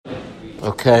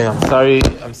Okay,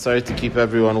 I'm sorry to keep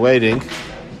everyone waiting.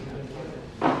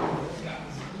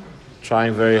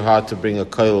 Trying very hard to bring a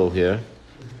koilel here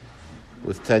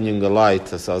with 10 younger light,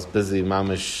 so I was busy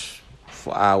mamish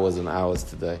for hours and hours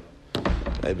today.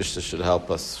 Maybe she should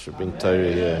help us, should bring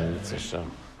Torah here and it's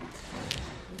Hashem.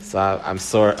 So I'm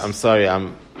sorry,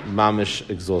 I'm mamish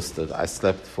exhausted. I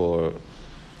slept for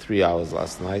 3 hours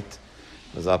last night.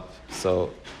 I was up,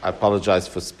 so I apologize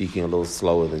for speaking a little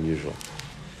slower than usual.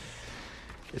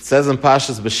 It says in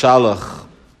Pashas B'Shalach,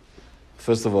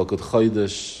 first of all, Good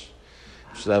Chodesh,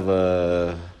 should have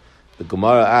the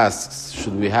Gemara asks,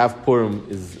 should we have Purim?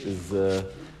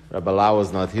 Rabbi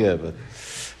Lauer's not here,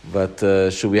 but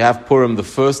should we have Purim the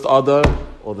first Adar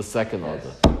or the second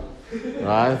Adar?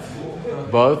 Right?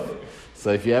 Both.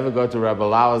 So if you ever go to Rabbi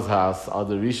Lauer's house,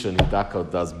 Adar Rishon, Hidako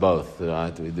does both.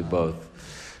 Right? We do both.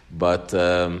 But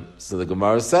so the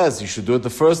Gemara says you should do it the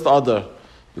first Adar,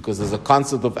 because there's a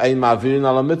concept of Ein Ma'avirin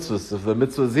ala mitzvahs. If the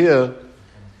mitzvah is here,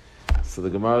 so the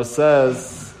Gemara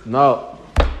says no,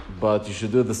 but you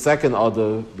should do the second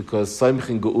Adar because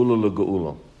Saimchin Geula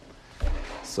LeGeula.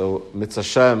 So Mitzvah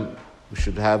Hashem, we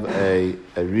should have a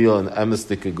real and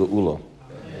emistic Geula.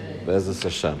 Be'ezus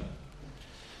Hashem.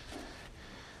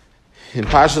 In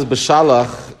Parshas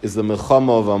B'Shalach is the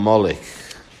Milchama of Amalek,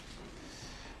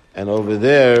 and over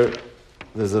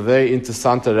there's a very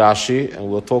interesting Rashi,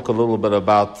 and we'll talk a little bit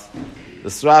about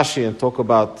this Rashi and talk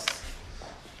about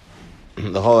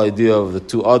the whole idea of the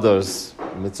two others,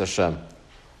 Mitzvah Hashem.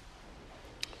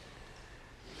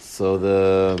 So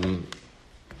it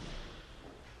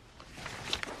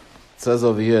says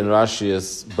over here in Rashi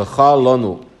is B'chal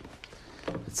Lonu.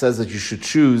 It says that you should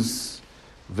choose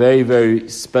very, very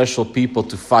special people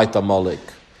to fight Amalek.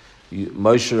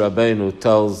 Moshe Rabbeinu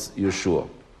tells Yeshua.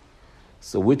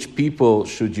 So which people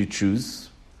should you choose?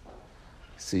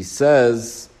 So he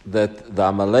says that the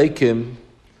Amalekim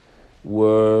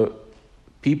were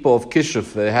people of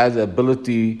Kishuf. They had the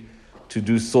ability to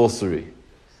do sorcery.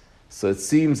 So it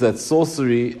seems that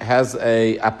sorcery has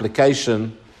a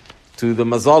application to the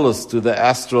mazalos, to the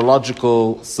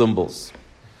astrological symbols.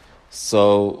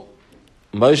 So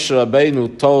Moshe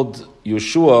Rabbeinu told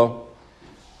Yeshua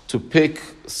to pick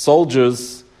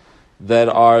soldiers that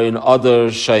are in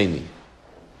Adar Sheni.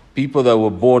 People that were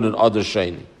born in Adar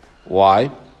Sheni. Why?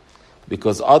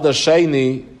 Because Adar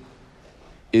Sheni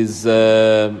is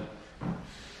Adar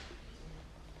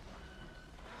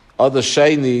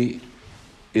Sheni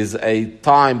is a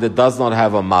time that does not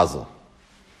have a mazel.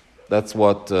 That's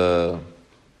what the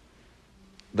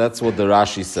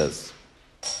Rashi says.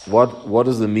 What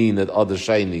does it mean that Adar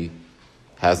Sheni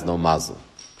has no mazel?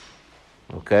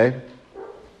 Okay,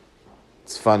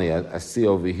 it's funny. I see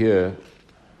over here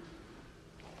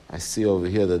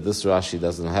that this Rashi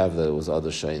doesn't have that it was Adar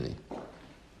Sheni.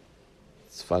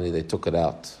 It's funny, they took it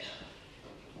out.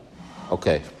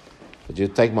 Okay, but you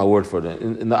take my word for it.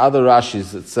 In the other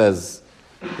Rashis, it says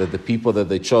that the people that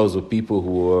they chose were people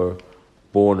who were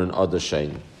born in Adar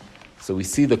Sheni. So we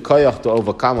see the koyach to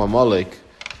overcome Amalek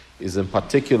is in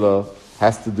particular,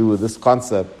 has to do with this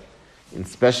concept,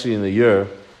 especially in the year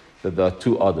that there are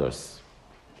two others.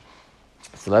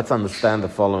 So let's understand the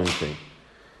following thing.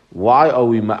 Why are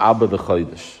we ma'abed the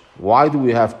chodesh? Why do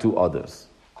we have two others?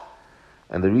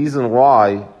 And the reason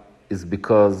why is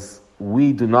because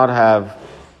we do not have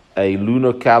a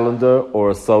lunar calendar or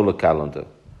a solar calendar.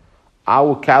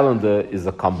 Our calendar is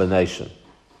a combination.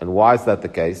 And why is that the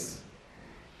case?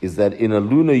 Is that in a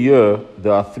lunar year,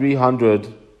 there are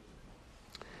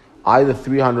either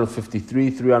 353,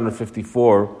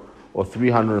 354, or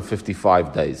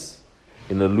 355 days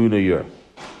in a lunar year.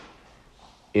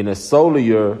 In a solar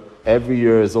year, every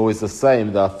year is always the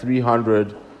same. There are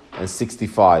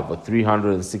 365 or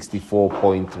 364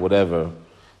 point whatever.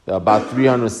 There are about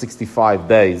 365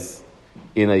 days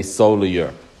in a solar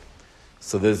year.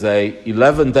 So there's a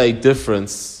 11-day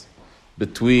difference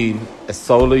between a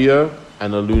solar year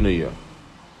and a lunar year.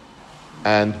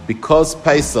 And because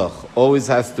Pesach always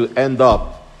has to end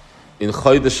up in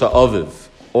Chodesh HaAviv,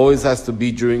 always has to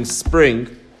be during spring,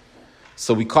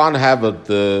 so we can't have it,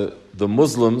 the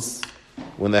Muslims,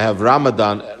 when they have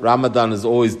Ramadan is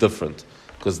always different,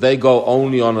 because they go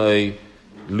only on a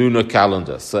lunar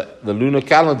calendar. So the lunar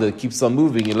calendar keeps on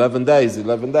moving 11 days,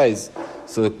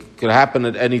 so it can happen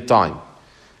at any time.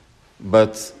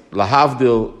 But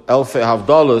Lahavdil, Elfei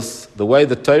Havdalas, the way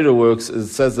the Torah works is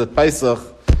it says that Pesach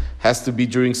has to be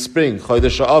during spring,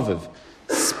 Chodesh HaAviv.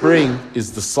 Spring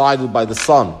is decided by the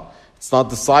sun. It's not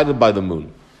decided by the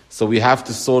moon. So we have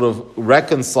to sort of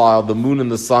reconcile the moon and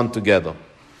the sun together.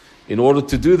 In order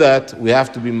to do that, we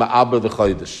have to be ma'aber the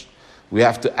chodesh. We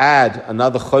have to add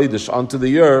another chodesh onto the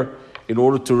year in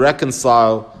order to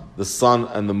reconcile the sun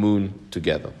and the moon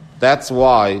together. That's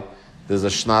why there's a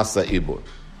Shnasa Ibur.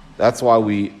 That's why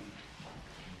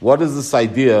what is this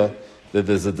idea that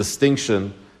there's a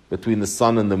distinction between the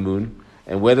sun and the moon,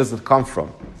 and where does it come from?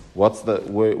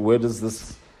 Where does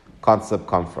this concept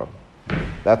come from?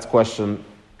 That's the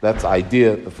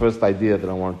first idea that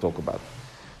I want to talk about.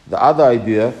 The other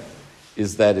idea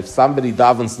is that if somebody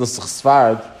davens Nusach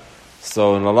Sfard,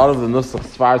 so in a lot of the Nusach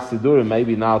Sfard Sidurim,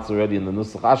 maybe now it's already in the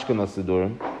Nusach Ashkenaz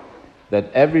Sidurim,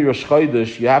 that every Rosh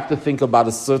Chodesh you have to think about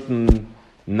a certain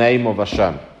name of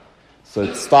Hashem. So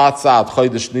it starts out,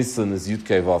 Chodesh Nisan is Yud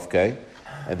Kei Vav Kei,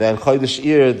 and then Chodesh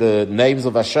Iyar, the names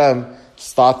of Hashem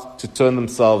start to turn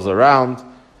themselves around,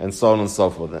 and so on and so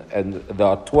forth. And there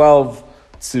are 12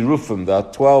 tzirufim, there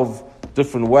are 12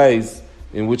 different ways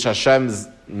in which Hashem's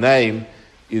name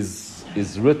is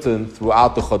written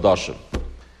throughout the Chodashim.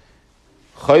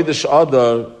 Chodesh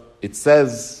Adar, it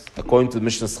says, according to the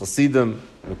Mishnah's Chasidim,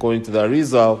 according to the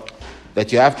Arizal,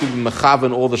 that you have to be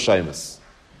mechaven all the shemas.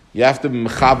 You have to be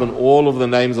mechaven all of the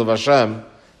names of Hashem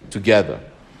together.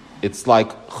 It's like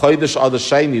Chodesh Adar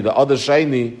Sheni. The Adar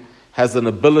Sheni has an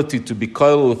ability to be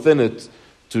coiled within it,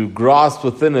 to grasp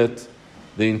within it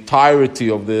the entirety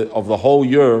of the whole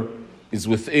year is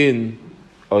within,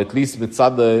 or at least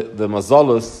mitzad the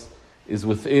mazalos is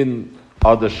within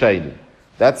Adar Sheni.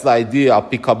 That's the idea, al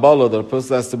pi Kabbalah, that a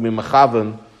person has to be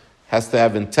mechaven, has to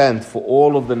have intent for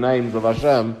all of the names of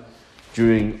Hashem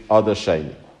during Adar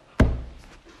Sheni.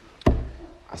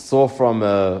 I saw from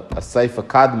a Sefer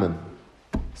Kadman,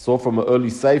 from an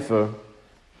early Sefer,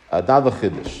 another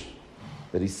Chiddush,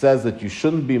 that he says that you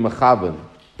shouldn't be mechaven.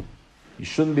 You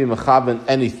shouldn't be mechaven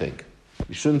anything.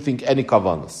 You shouldn't think any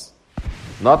kavanas.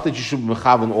 Not that you should be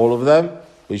mechaven all of them,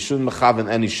 but you shouldn't mechaven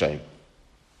any shame.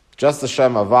 Just a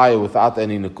Shem Havaya without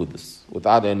any nekudas,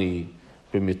 without any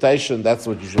permutation. That's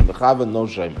what you should mechaven, no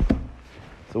shame.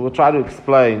 So we'll try to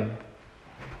explain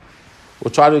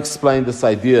this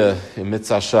idea in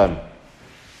Mitzvah Hashem.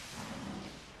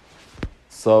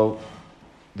 So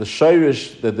the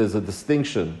shayrish that there's a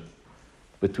distinction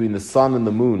between the sun and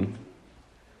the moon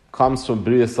comes from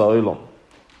Briyas HaOlam.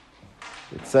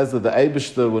 It says that the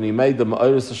Eibishter, when he made the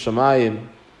Ma'oris HaShamayim,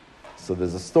 so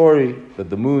there's a story that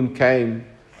the moon came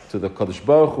to the Kadosh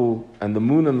Baruch Hu, and the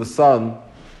moon and the sun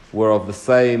were of the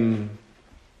same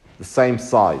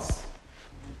size.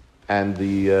 And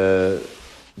the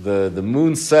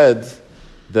moon said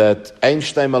that Ein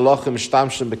Shtei Malachim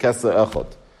Shtamshim B'Keser Echad.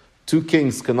 Two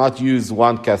kings cannot use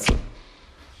one keser.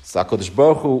 So HaKadosh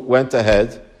Baruch Hu went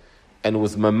ahead and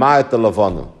was Mamayat the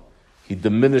Lavana. He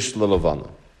diminished the Lavana.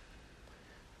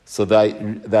 So the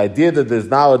idea that there's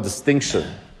now a distinction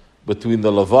between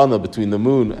the Lavana, between the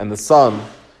moon and the sun,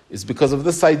 is because of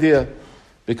this idea.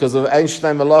 Because of Ein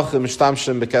Shnei Malachim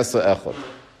Shtamshim B'Keser Echad.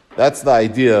 That's the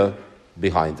idea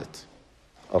behind it.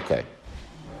 Okay.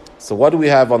 So what do we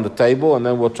have on the table? And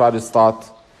then we'll try to start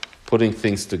putting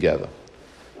things together.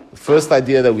 The first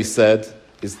idea that we said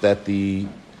is that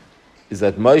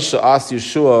Moshe asked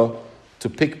Yeshua to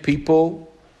pick people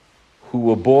who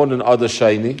were born in Adar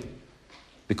Sheni,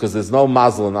 because there's no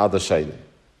mazel in Adar Sheni.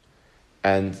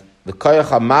 And the koyach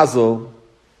ha-mazel,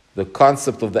 the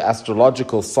concept of the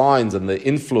astrological signs and the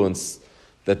influence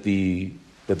that the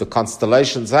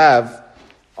constellations have,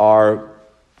 are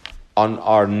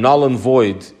null and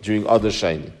void during Adar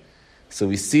Sheni. So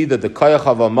we see that the koyach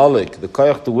of Amalek, the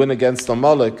koyach to win against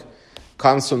Amalek,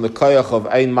 comes from the koyach of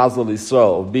Ein Mazel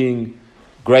Yisrael, of being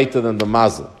greater than the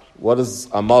mazel. What does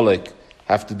Amalek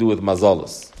have to do with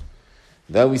mazalos?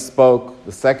 Then we spoke,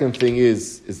 the second thing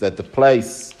is that the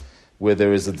place where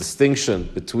there is a distinction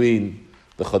between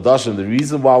the Chadashim, the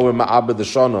reason why we're Ma'abed the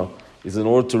Shana is in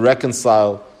order to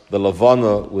reconcile the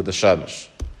Lavana with the Shemesh.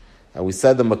 And we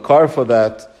said the makar for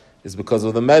that is because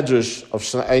of the medrash of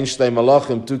Ein Shnei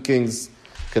Malachim, two kings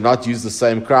cannot use the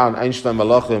same crown. Ein Shnei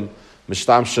Malachim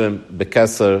Mishtamshim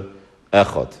B'Keser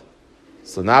Echad.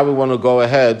 So now we want to go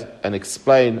ahead and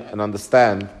explain and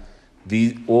understand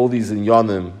all these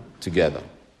inyanim together.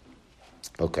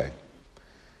 Okay.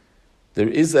 There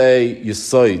is a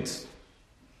yesod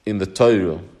in the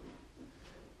Torah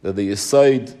that the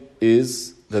yesod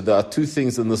is that there are two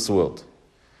things in this world.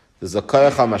 There's a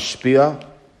koyach ha-mashpia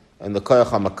and the koyach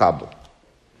ha-makabel.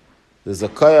 There's a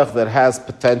koyach that has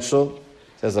potential.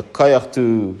 There's a koyach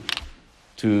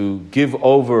to give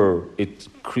over. It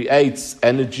creates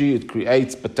energy. It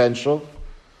creates potential.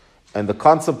 And the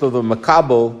concept of the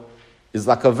makabel is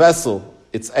like a vessel.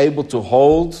 It's able to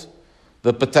hold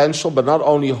the potential, but not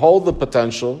only hold the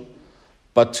potential,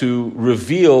 but to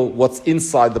reveal what's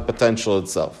inside the potential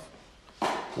itself.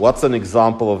 What's an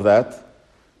example of that?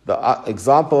 The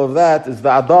example of that is the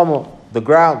Adamo. The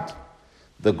ground.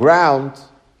 The ground,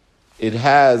 it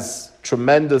has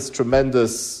tremendous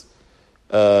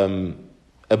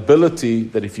ability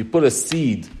that if you put a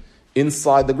seed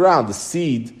inside the ground, the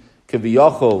seed,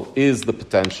 keviyachol, is the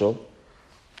potential.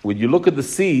 When you look at the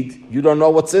seed, you don't know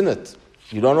what's in it.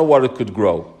 You don't know what it could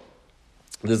grow.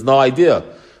 There's no idea.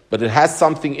 But it has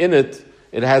something in it.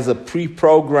 It has a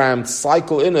pre-programmed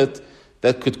cycle in it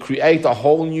that could create a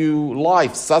whole new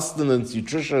life, sustenance,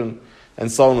 nutrition,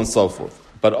 and so on and so forth.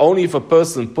 But only if a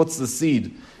person puts the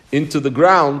seed into the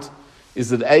ground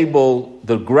is it able,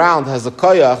 the ground has a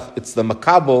koyach, it's the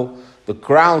makabel, the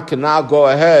ground can now go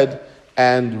ahead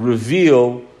and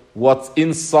reveal what's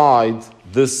inside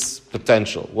this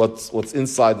potential, what's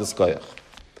inside this koyach.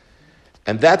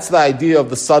 And that's the idea of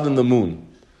the sun and the moon.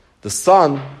 The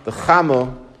sun, the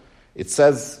chama, it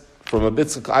says from a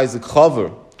Bitzak Isaac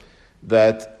Chover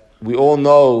that we all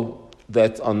know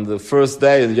that on the first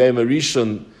day of the Yom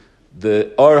HaRishon,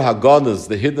 the Or HaGanuz,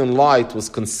 the hidden light, was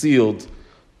concealed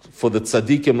for the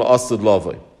tzaddikim la'asad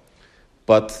lavai.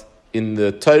 But in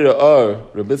the Torah Or,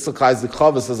 Rabbi Yitzchak Isaac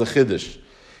Chover says a chiddush.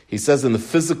 He says in the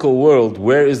physical world,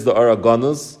 where is the Or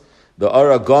HaGanuz? The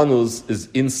Or HaGanuz is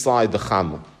inside the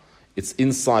Chama. It's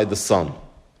inside the sun.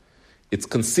 It's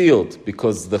concealed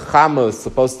because the Chama is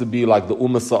supposed to be like the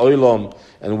Umas HaOlam,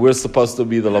 and we're supposed to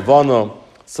be the Lavana.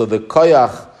 So the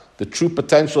Koyach, the true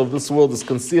potential of this world, is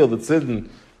concealed. It's hidden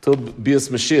till Bias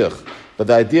Mashiach. But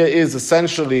the idea is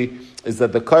essentially is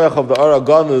that the Koyach of the Or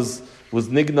HaGanuz was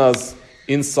nignaz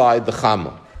inside the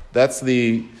Chama. That's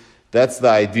the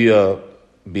idea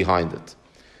behind it.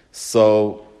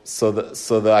 So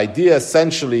the idea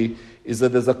essentially is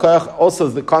that there's a koyach, also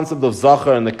the concept of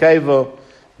zachar and nekeva,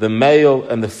 the male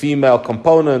and the female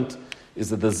component,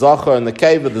 is that the zachar and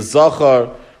nekeva, the zachar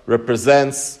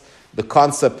represents the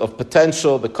concept of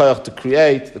potential, the koyach to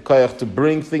create, the koyach to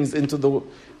bring things into the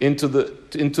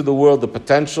world, the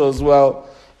potential as well,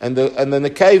 and the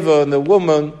nekeva and the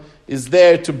woman is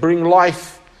there to bring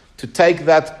life, to take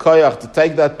that koyach, to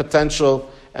take that potential,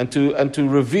 and to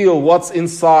reveal what's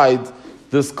inside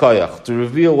this koyach, to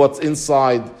reveal what's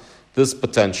inside this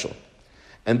potential.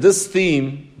 And this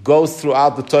theme goes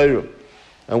throughout the Torah.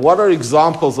 And what are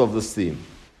examples of this theme?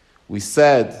 We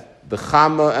said the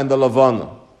Chama and the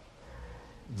Lavana,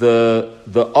 the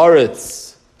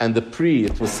Oretz and the Pri.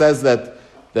 It was says that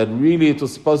really it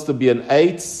was supposed to be an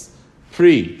Eitz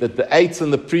Pri, that the Eitz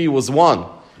and the Pri was one.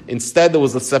 Instead there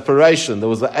was a separation. There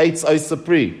was an Eitz Oisa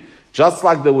Pri. Just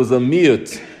like there was a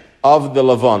Miyut of the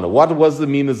Lavana. What was the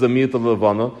mean as the Miyut of the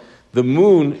Lavana? The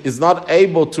moon is not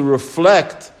able to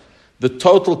reflect the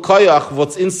total koyach of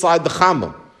what's inside the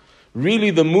chama. Really,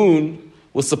 the moon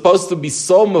was supposed to be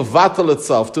so mevatel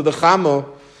itself to the chama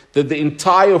that the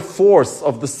entire force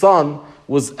of the sun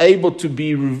was able to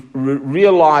be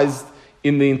realized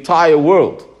in the entire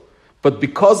world. But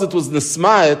because it was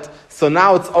nismayet, so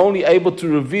now it's only able to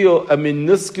reveal a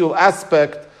minuscule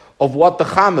aspect of what the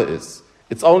chama is.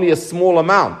 It's only a small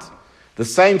amount. The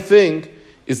same thing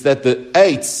is that the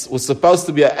eitz was supposed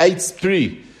to be an eitz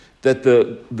pri, that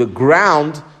the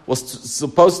ground was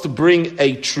supposed to bring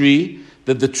a tree,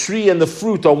 that the tree and the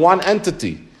fruit are one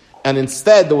entity. And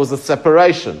instead there was a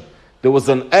separation. There was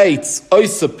an eitz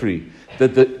oisa pri,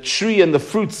 that the tree and the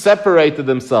fruit separated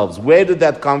themselves. Where did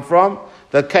that come from?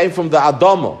 That came from the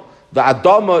Adama. The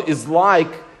Adama is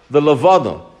like the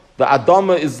Levana. The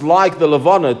Adama is like the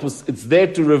Levana. It's there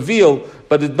to reveal,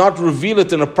 but did not reveal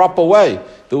it in a proper way.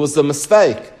 There was a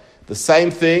mistake. The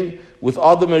same thing with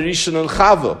Adam HaRishon and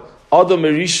Chava. Adam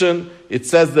HaRishon, it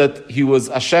says that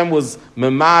Hashem was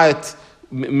memaet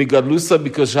migadlusa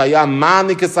because Shaya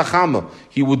manik es achama.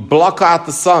 He would block out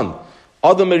the sun.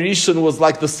 Adam HaRishon was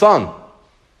like the sun.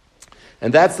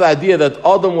 And that's the idea that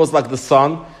Adam was like the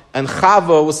sun, and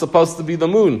Chava was supposed to be the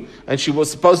moon. And she was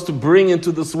supposed to bring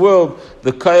into this world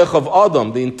the koyach of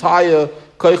Adam, the entire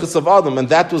koyachas of Adam. And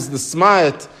that was the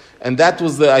smayat, and that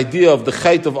was the idea of the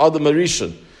chait of Adam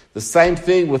HaRishon. The same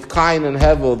thing with Cain and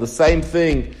Hevel. The same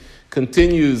thing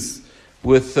continues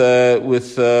with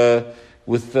Yaakov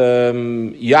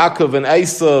and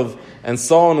Esav, and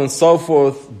so on and so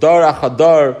forth. Dar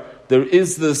Adar. There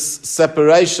is this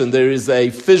separation. There is a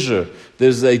fissure.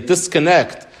 There's a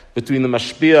disconnect between the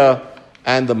mashpia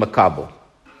and the makabel.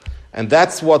 And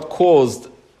that's what caused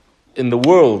in the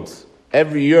world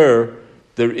every year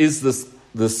there is this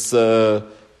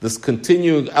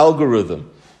continuing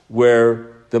algorithm where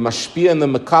the mashpia and the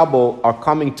makabel are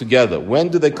coming together. When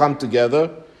do they come together?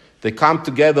 They come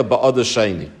together ba'adar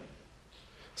sheni.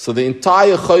 So the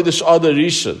entire Chodesh Adar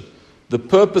Rishon, the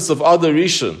purpose of Adar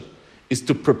Rishon is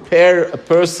to prepare a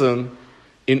person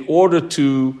in order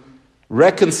to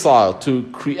reconcile, to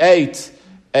create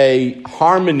a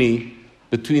harmony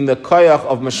between the koyach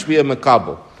of Mashpia and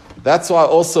Mekabel. That's why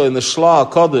also in the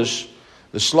Shla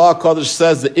HaKodesh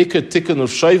says the Iker Tikkun of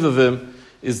Shoivavim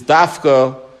is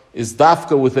dafka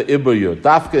with the Iber year,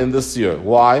 dafka in this year.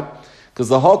 Why? Because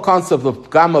the whole concept of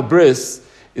Gamma Bris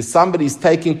is somebody's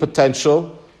taking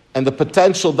potential, and the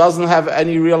potential doesn't have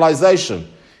any realization.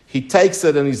 He takes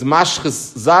it and he's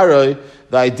mashchis zaroi.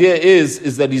 The idea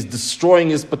is that he's destroying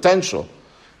his potential.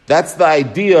 That's the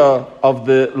idea of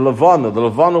the Levana. The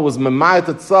Levana was memayat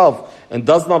itself and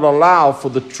does not allow for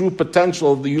the true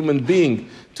potential of the human being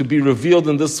to be revealed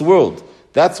in this world.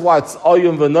 That's why it's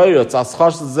oyum v'noira, it's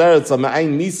aschash zer, it's a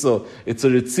ma'ain miso, it's a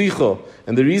ritzicha.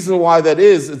 And the reason why that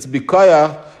is, it's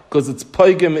bikayah, because it's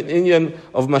poigim in inyan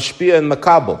of mashpia and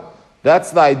makabel.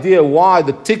 That's the idea why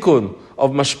the tikkun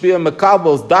of mashpia and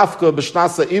makabel is dafka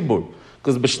b'shnasa ibur.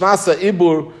 Because b'shnasa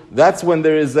ibur, that's when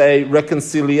there is a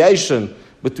reconciliation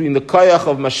between the koyach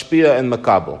of mashpia and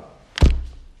makabel.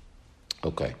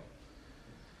 Okay.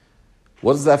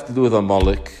 What does that have to do with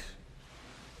Amalek?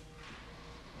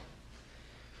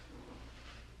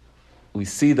 We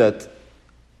see that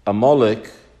Amalek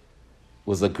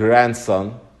was a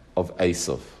grandson of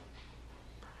Esav.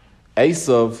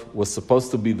 Esav was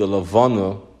supposed to be the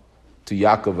Levana to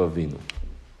Yaakov Avinu.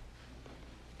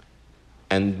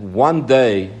 And one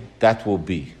day that will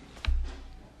be.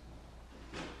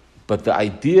 But the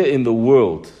idea in the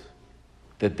world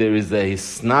that there is a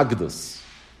snagdus,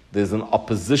 there's an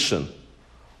opposition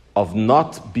of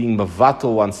not being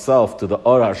mevatel oneself to the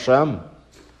Or Hashem,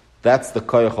 that's the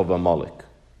koyach of Amalek.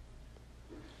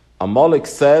 Amalek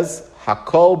says,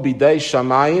 Hakol bidei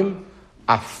shamayim,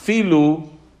 afilu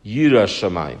yira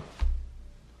shamayim.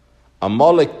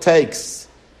 Amalek takes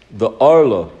the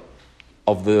orla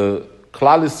of the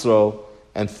Klal Yisrael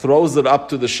and throws it up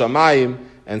to the shamayim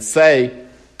and say,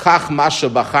 Kach masha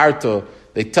bacharto.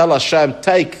 They tell Hashem,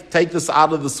 take this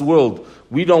out of this world.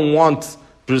 We don't want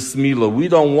bris milah. We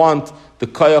don't want the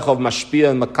koyach of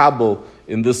mashpia and makabel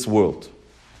in this world.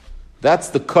 That's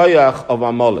the koyach of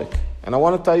Amalek. And I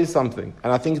want to tell you something,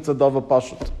 and I think it's a davar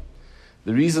pashut.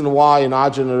 The reason why in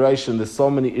our generation there's so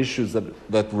many issues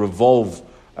that revolve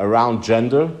around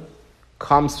gender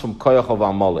comes from koyach of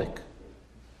Amalek.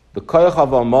 The koyach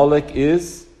of Amalek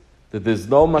is that there's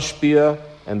no mashpia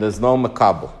and there's no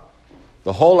makabel.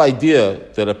 The whole idea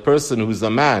that a person who's a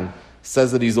man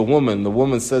says that he's a woman, the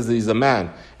woman says that he's a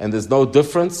man, and there's no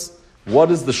difference,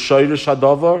 what is the shayrish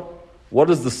hadavar?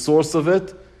 What is the source of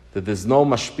it? That there's no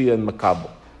mashpia and makabel.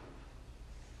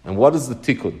 And what is the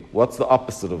tikkun? What's the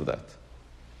opposite of that?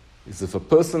 Is if a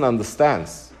person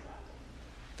understands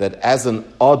that as an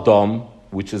Adam,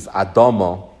 which is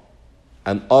Adama,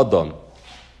 an Adam,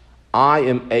 I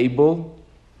am able,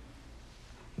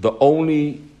 the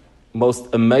only most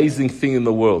amazing thing in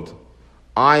the world,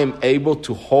 I am able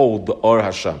to hold the Or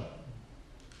Hashem.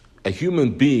 A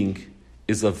human being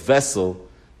is a vessel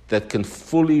that can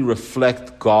fully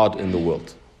reflect God in the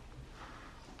world.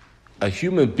 A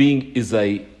human being is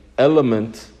a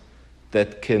element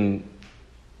that can,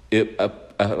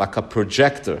 like a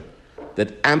projector,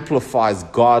 that amplifies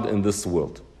God in this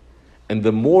world. And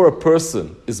the more a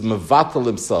person is mevatel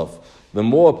himself, the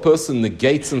more a person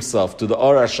negates himself to the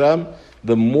Or Hashem,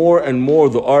 the more and more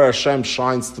the Or Hashem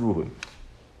shines through him.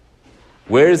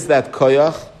 Where is that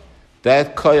koyach?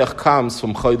 That koyach comes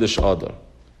from Chodesh Adar.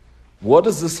 What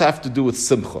does this have to do with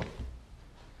simcha?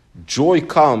 Joy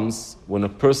comes when a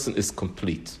person is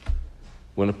complete,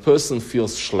 when a person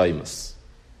feels shleimus.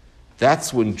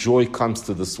 That's when joy comes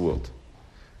to this world.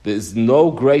 There is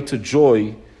no greater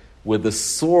joy where the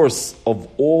source of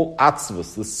all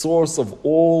atzvus, the source of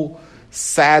all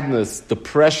sadness,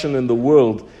 depression in the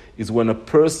world is when a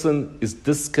person is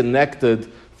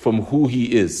disconnected from who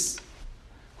he is.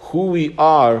 Who we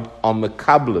are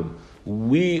mekablim.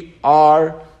 We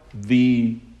are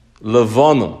the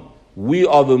levana. We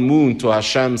are the moon to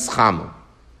Hashem's chama.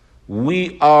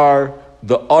 We are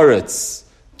the oretz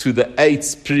to the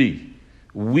eitz pri.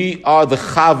 We are the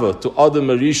chava to Adam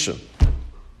Rishon.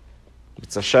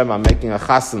 It's Hashem, I'm making a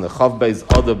chassan, a chav beis,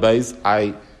 other beis.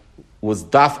 I was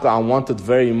dafka, I wanted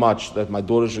very much that my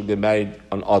daughter should get married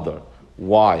on Adar.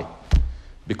 Why?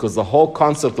 Because the whole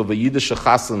concept of a Yiddish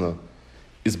chasana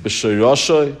is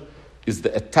b'shiroshay, is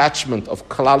the attachment of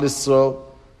Klal Yisrael,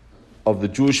 of the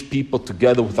Jewish people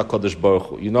together with HaKadosh Baruch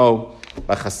Hu. You know,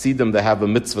 by Hasidim they have a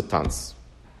mitzvah tanz.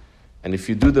 And if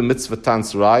you do the mitzvah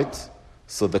tanz right,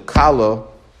 so the kala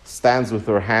stands with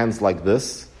her hands like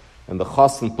this, and the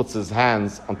chassan puts his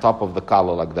hands on top of the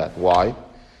kala like that. Why?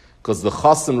 Because the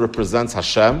chassan represents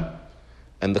Hashem,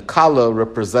 and the kala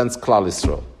represents Klal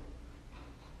Yisrael.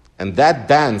 And that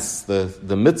dance,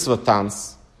 the mitzvah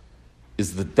dance,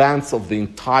 is the dance of the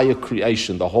entire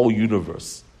creation, the whole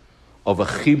universe, of a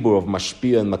chibur, of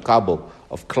mashpia and makabel,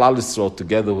 of Klal Yisrael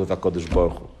together with HaKadosh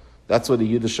Baruch Hu. That's what a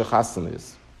Yiddish chassan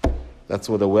is. That's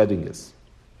what a wedding is.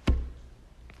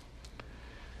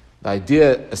 The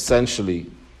idea,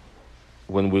 essentially,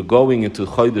 when we're going into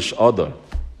Chodesh Adar,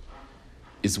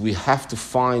 is we have to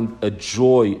find a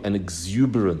joy, an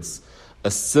exuberance,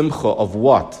 a simcha of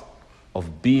what?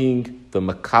 Of being the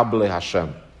Makable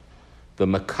Hashem, the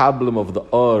Makablim of the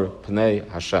Or Pnei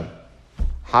Hashem.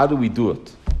 How do we do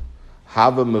it?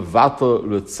 Have a mevatel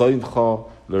ritzoincha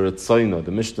l'ritzoina.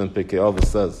 The Mishnah in Pirkei Avos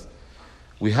says,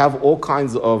 we have all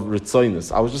kinds of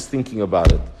ritzoinas. I was just thinking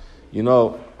about it. You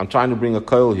know, I'm trying to bring a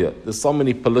koil here. There's so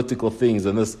many political things,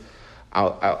 and this,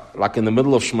 like in the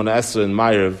middle of Shemona Esrei in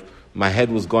Ma'ariv, my head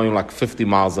was going like 50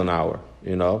 miles an hour,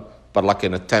 you know, but like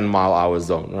in a 10-mile-hour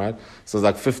zone, right? So it's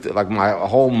like 50, like my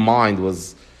whole mind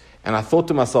was, and I thought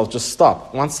to myself, just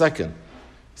stop, 1 second. It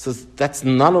says, that's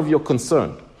none of your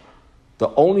concern. The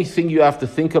only thing you have to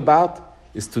think about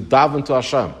is to daven to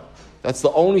Hashem. That's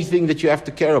the only thing that you have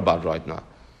to care about right now.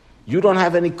 You don't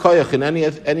have any koyach in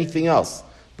anything else.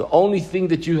 The only thing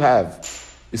that you have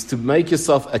is to make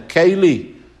yourself a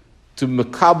keli to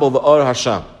mekabel the Or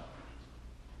Hashem.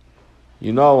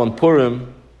 You know, on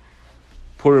Purim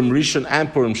Rishon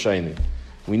and Purim Sheni,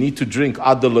 we need to drink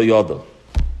Adar Yoda.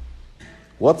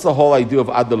 What's the whole idea of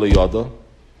Adar Yoda?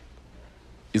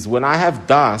 Is when I have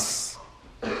das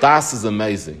is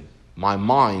amazing. My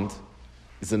mind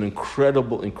is an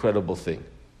incredible, incredible thing.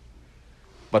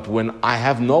 But when I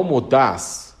have no more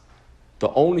das, the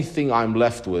only thing I'm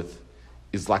left with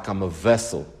is like I'm a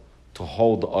vessel to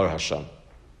hold the Or Hashem.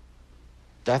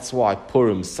 That's why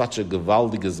Purim is such a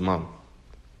gewaldige Zman.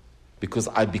 Because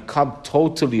I become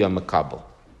totally a Mekabel.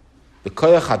 The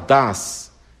Koyach HaDas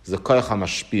is the Koyach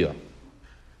HaMashpia.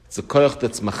 It's a Koyach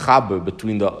that's Mechaber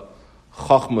between the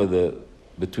Chochmah,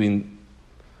 between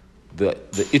the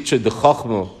Itche, the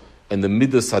Chochmah, and the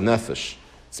Midas HaNefesh.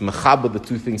 It's Mechaber, the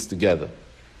two things together.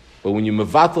 But when you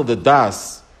Mevatel the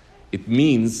Das, it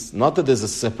means not that there's a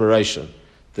separation,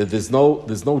 that there's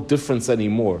no difference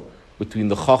anymore between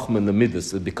the Chochmah and the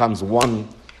Midas. It becomes one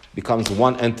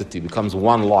entity, becomes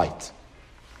one light.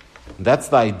 And that's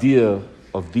the idea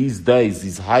of these days,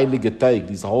 these heilige Tag,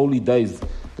 these holy days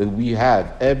that we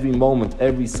have, every moment,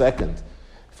 every second.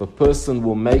 If a person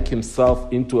will make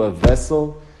himself into a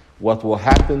vessel, what will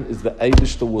happen is the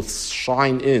Eibishter will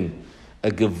shine in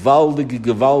a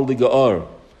gewaldige Or.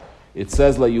 It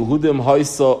says, La Yehudim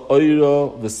Hoysa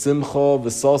Oira V'Simcha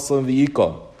V'Sasa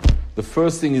V'Yika. The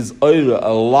first thing is Oira, a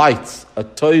light, a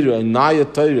Torah, a Naya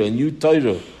Torah, a new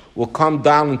Torah will come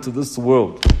down into this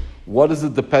world. What is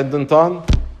it dependent on?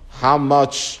 How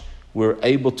much we're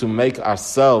able to make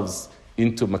ourselves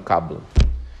into Makablim.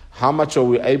 How much are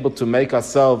we able to make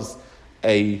ourselves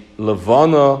a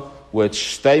Levana, which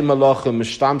Shtei Malachim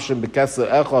Mishtamshim B'Keser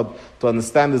Echad, to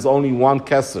understand there's only one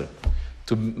Keser.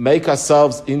 To make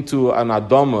ourselves into an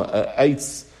Adama, a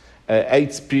Eitz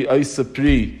Pri, Oisa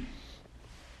Pri.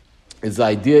 His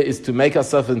idea is to make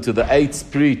ourselves into the Eitz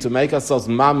Pri, to make ourselves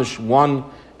mamish one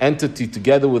entity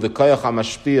together with the Koyach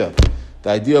HaMashpia. The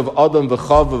idea of Adam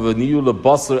v'Chava v'Niyu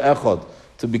leBasar Echad,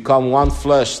 to become one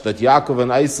flesh, that Yaakov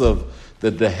and Esav,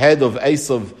 that the head of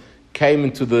Esav came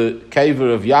into the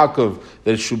caver of Yaakov,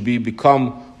 that it should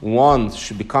become one,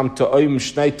 should become Ta'oim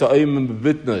Shnei Ta'oim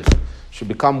B'Bitnech, should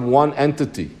become one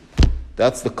entity.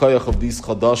 That's the koyach of these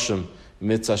Chodashim,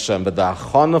 Mitzvah Hashem. But the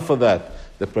achana for that,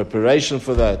 the preparation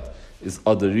for that, is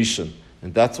Adar Rishon.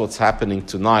 And that's what's happening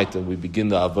tonight, and we begin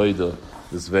the Avodah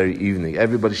this very evening.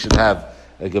 Everybody should have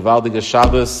a gewaldige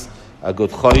Shabbos, a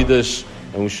good Chodesh,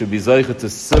 and we should be zeicha to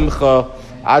Simcha,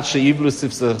 ad she'ivlu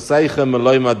sifseichem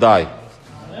eloi madai.